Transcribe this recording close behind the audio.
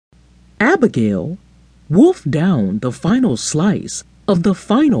Abigail wolfed down the final slice of the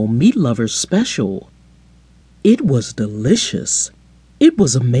final Meat Lovers special. It was delicious. It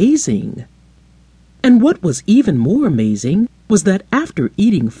was amazing. And what was even more amazing was that after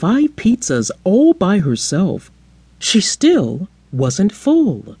eating 5 pizzas all by herself, she still wasn't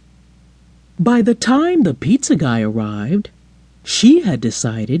full. By the time the pizza guy arrived, she had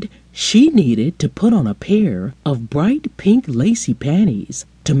decided she needed to put on a pair of bright pink lacy panties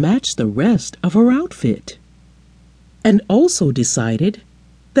to match the rest of her outfit, and also decided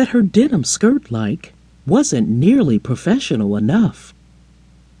that her denim skirt wasn't nearly professional enough.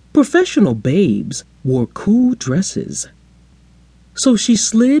 Professional babes wore cool dresses. So she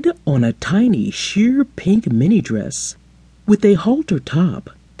slid on a tiny sheer pink mini dress with a halter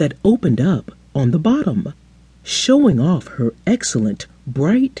top that opened up on the bottom, showing off her excellent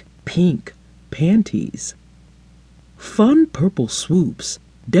bright pink panties. Fun purple swoops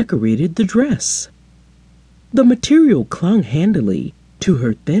decorated the dress. The material clung handily to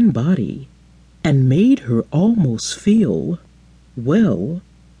her thin body and made her almost feel, well,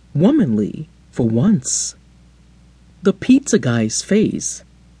 womanly for once. The pizza guy's face,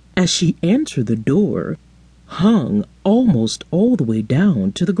 as she entered the door, hung almost all the way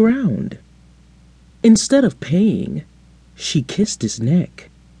down to the ground. Instead of paying, she kissed his neck,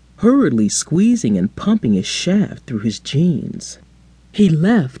 hurriedly squeezing and pumping his shaft through his jeans. He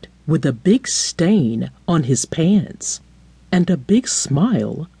left with a big stain on his pants and a big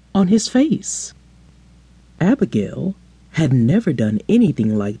smile on his face. Abigail had never done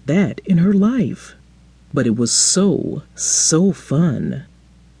anything like that in her life, but it was so fun.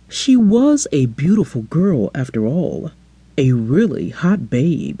 She was a beautiful girl after all, a really hot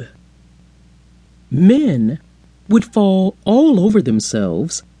babe. Men would fall all over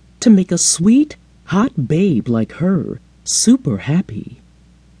themselves to make a sweet, hot babe like her super happy.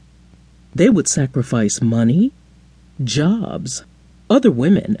 They would sacrifice money, jobs, other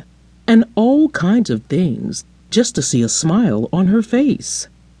women, and all kinds of things just to see a smile on her face.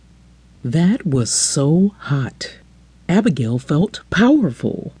 That was so hot. Abigail felt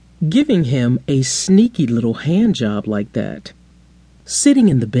powerful, giving him a sneaky little hand job like that. Sitting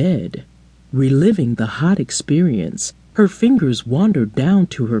in the bed, reliving the hot experience, her fingers wandered down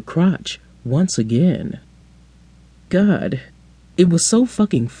to her crotch once again. God, it was so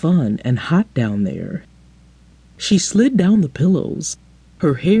fucking fun and hot down there. She slid down the pillows,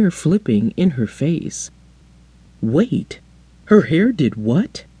 her hair flipping in her face. Wait, her hair did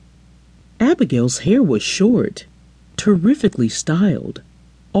what? Abigail's hair was short, terrifically styled,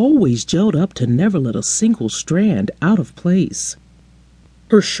 always gelled up to never let a single strand out of place.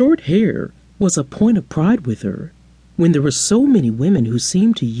 Her short hair was a point of pride with her, when there were so many women who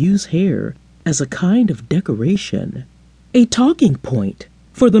seemed to use hair as a kind of decoration, a talking point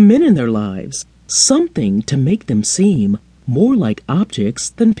for the men in their lives, something to make them seem more like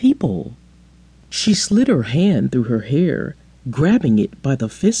objects than people. She slid her hand through her hair, grabbing it by the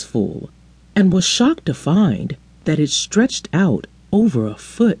fistful, and was shocked to find that it stretched out over a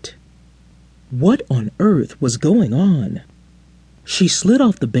foot. What on earth was going on? She slid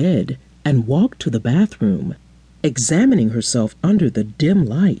off the bed and walked to the bathroom, examining herself under the dim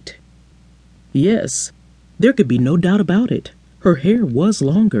light. Yes, there could be no doubt about it. Her hair was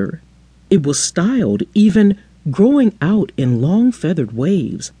longer. It was styled, even growing out in long feathered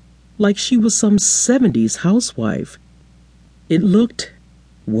waves, like she was some 70s housewife. It looked,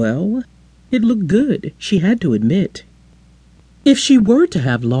 well, it looked good, she had to admit. If she were to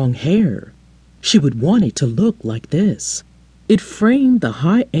have long hair, she would want it to look like this. It framed the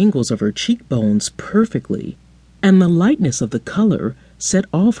high angles of her cheekbones perfectly, and the lightness of the color set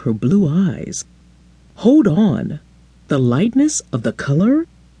off her blue eyes. Hold on, the lightness of the color?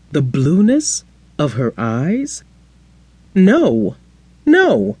 The blueness of her eyes? No,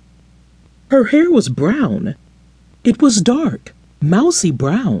 no. Her hair was brown. It was dark, mousy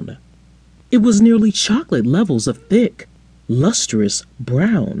brown. It was nearly chocolate levels of thick, lustrous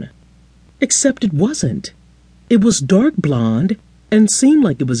brown. Except it wasn't. It was dark blonde and seemed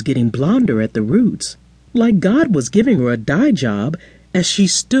like it was getting blonder at the roots, like God was giving her a dye job as she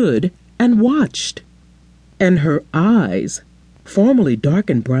stood and watched. And her eyes, formerly dark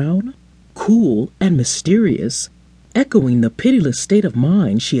and brown, cool and mysterious, echoing the pitiless state of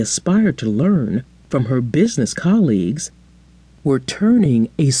mind she aspired to learn from her business colleagues, were turning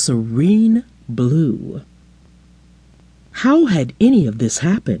a serene blue. How had any of this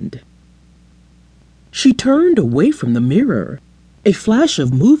happened? She turned away from the mirror. A flash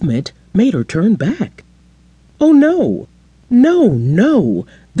of movement made her turn back. Oh no! No, no!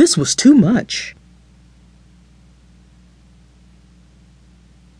 This was too much.